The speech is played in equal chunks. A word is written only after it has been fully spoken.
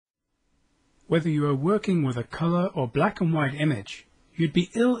Whether you are working with a color or black and white image, you'd be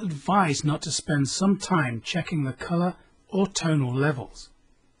ill-advised not to spend some time checking the color or tonal levels.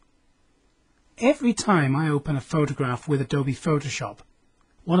 Every time I open a photograph with Adobe Photoshop,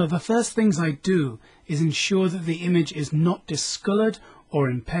 one of the first things I do is ensure that the image is not discolored or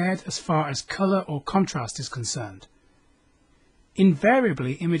impaired as far as color or contrast is concerned.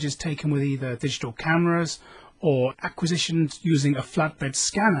 Invariably, images taken with either digital cameras or acquisitions using a flatbed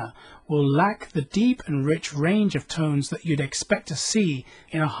scanner will lack the deep and rich range of tones that you'd expect to see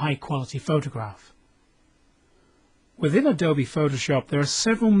in a high-quality photograph. Within Adobe Photoshop, there are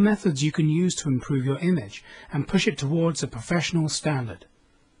several methods you can use to improve your image and push it towards a professional standard.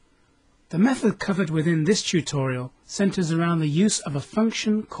 The method covered within this tutorial centers around the use of a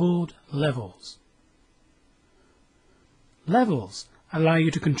function called levels. Levels allow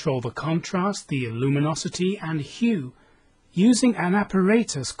you to control the contrast, the luminosity and hue using an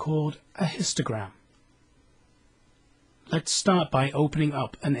apparatus called a histogram. Let's start by opening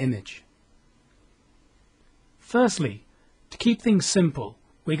up an image. Firstly, to keep things simple,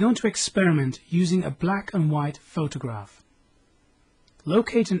 we're going to experiment using a black and white photograph.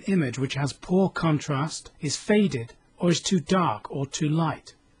 Locate an image which has poor contrast, is faded, or is too dark or too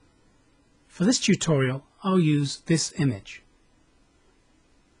light. For this tutorial, I'll use this image.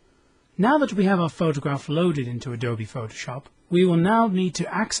 Now that we have our photograph loaded into Adobe Photoshop, we will now need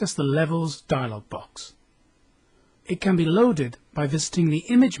to access the Levels dialog box. It can be loaded by visiting the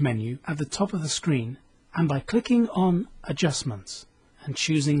Image menu at the top of the screen and by clicking on Adjustments and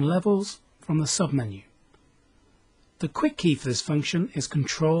choosing Levels from the submenu. The quick key for this function is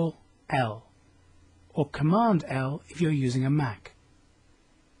Ctrl-L or Command-L if you're using a Mac.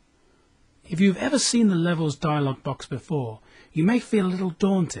 If you've ever seen the Levels dialog box before, you may feel a little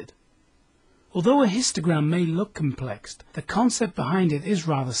daunted. Although a histogram may look complex, the concept behind it is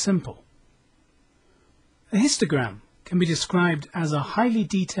rather simple. A histogram can be described as a highly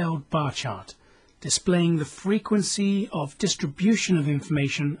detailed bar chart displaying the frequency of distribution of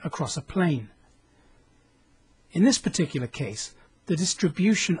information across a plane. In this particular case, the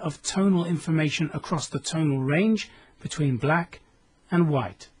distribution of tonal information across the tonal range between black and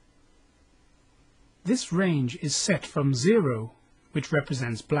white. This range is set from 0, which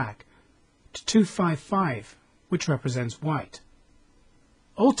represents black, to 255, which represents white.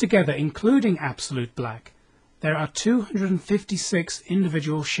 Altogether, including absolute black, there are 256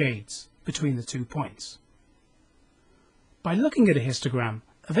 individual shades between the 2 points. By looking at a histogram,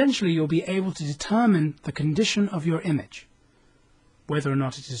 eventually you'll be able to determine the condition of your image, whether or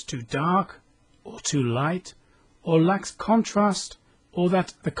not it is too dark or too light, or lacks contrast, or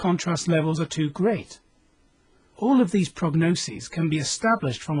that the contrast levels are too great. All of these prognoses can be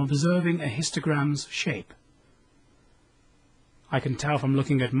established from observing a histogram's shape. I can tell from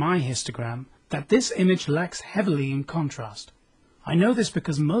looking at my histogram that this image lacks heavily in contrast. I know this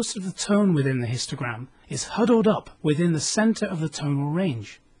because most of the tone within the histogram is huddled up within the center of the tonal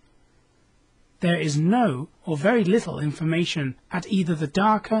range. There is no or very little information at either the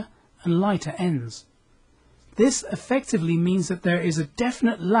darker and lighter ends. This effectively means that there is a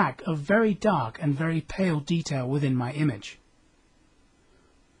definite lack of very dark and very pale detail within my image.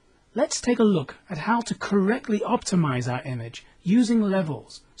 Let's take a look at how to correctly optimize our image using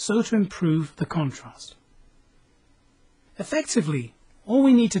levels so to improve the contrast. Effectively, all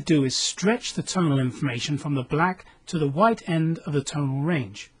we need to do is stretch the tonal information from the black to the white end of the tonal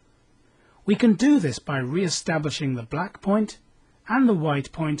range. We can do this by re-establishing the black point and the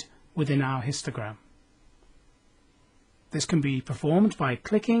white point within our histogram. This can be performed by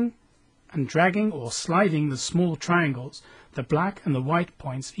clicking and dragging or sliding the small triangles, the black and the white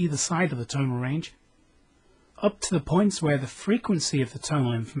points either side of the tonal range, up to the points where the frequency of the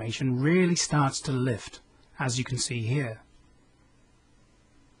tonal information really starts to lift, as you can see here.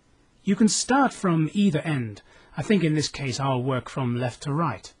 You can start from either end. I think in this case I'll work from left to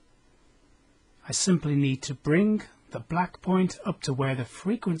right. I simply need to bring the black point up to where the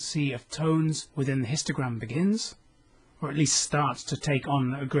frequency of tones within the histogram begins, or at least starts to take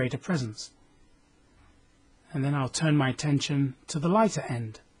on a greater presence. And then I'll turn my attention to the lighter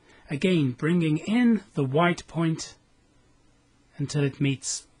end, again bringing in the white point until it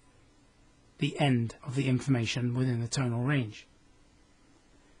meets the end of the information within the tonal range.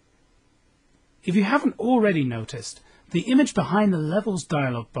 If you haven't already noticed, the image behind the Levels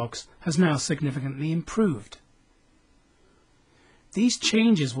dialog box has now significantly improved. These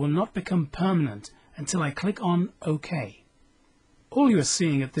changes will not become permanent until I click on OK. All you are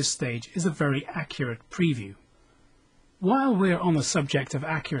seeing at this stage is a very accurate preview. While we're on the subject of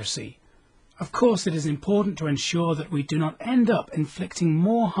accuracy, Of course, it is important to ensure that we do not end up inflicting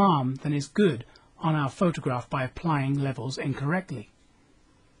more harm than is good on our photograph by applying levels incorrectly.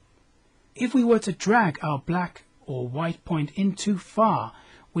 If we were to drag our black or white point in too far,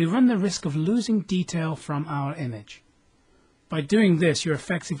 we run the risk of losing detail from our image. By doing this, you're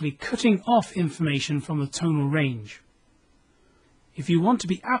effectively cutting off information from the tonal range. If you want to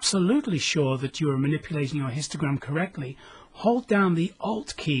be absolutely sure that you are manipulating your histogram correctly, hold down the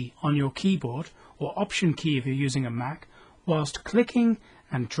Alt key on your keyboard, or Option key if you're using a Mac, whilst clicking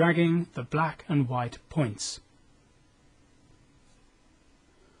and dragging the black and white points.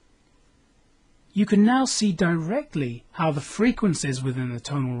 You can now see directly how the frequencies within the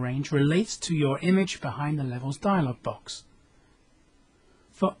tonal range relates to your image behind the levels dialog box.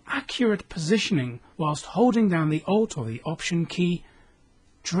 For accurate positioning, whilst holding down the Alt or the Option key,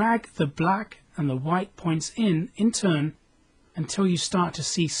 drag the black and the white points in turn until you start to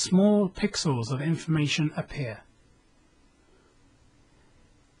see small pixels of information appear.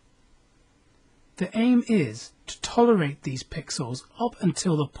 The aim is to tolerate these pixels up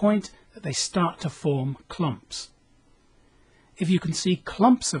until the point that they start to form clumps. If you can see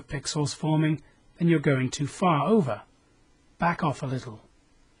clumps of pixels forming, then you're going too far over. Back off a little.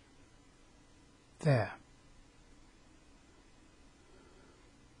 There.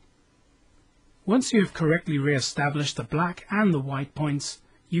 Once you have correctly re-established the black and the white points,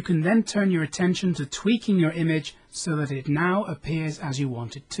 you can then turn your attention to tweaking your image so that it now appears as you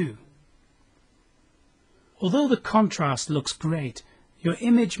want it to. Although the contrast looks great, your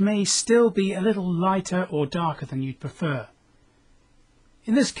image may still be a little lighter or darker than you'd prefer.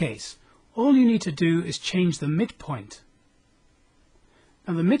 In this case, all you need to do is change the midpoint.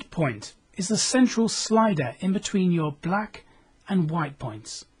 Now the midpoint is the central slider in between your black and white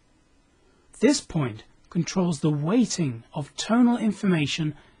points. This point controls the weighting of tonal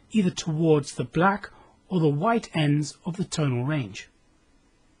information either towards the black or the white ends of the tonal range.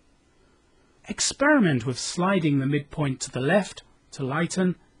 Experiment with sliding the midpoint to the left to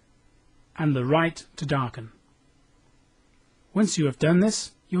lighten and the right to darken. Once you have done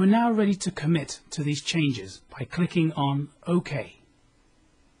this, you are now ready to commit to these changes by clicking on OK.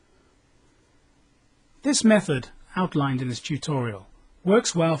 This method, outlined in this tutorial,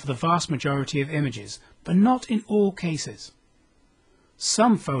 works well for the vast majority of images, but not in all cases.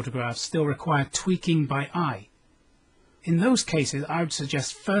 Some photographs still require tweaking by eye. In those cases, I would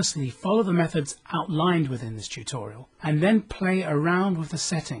suggest firstly follow the methods outlined within this tutorial and then play around with the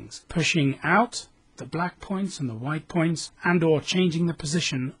settings, pushing out the black points and the white points and/or changing the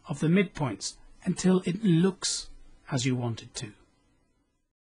position of the midpoints until it looks as you want it to.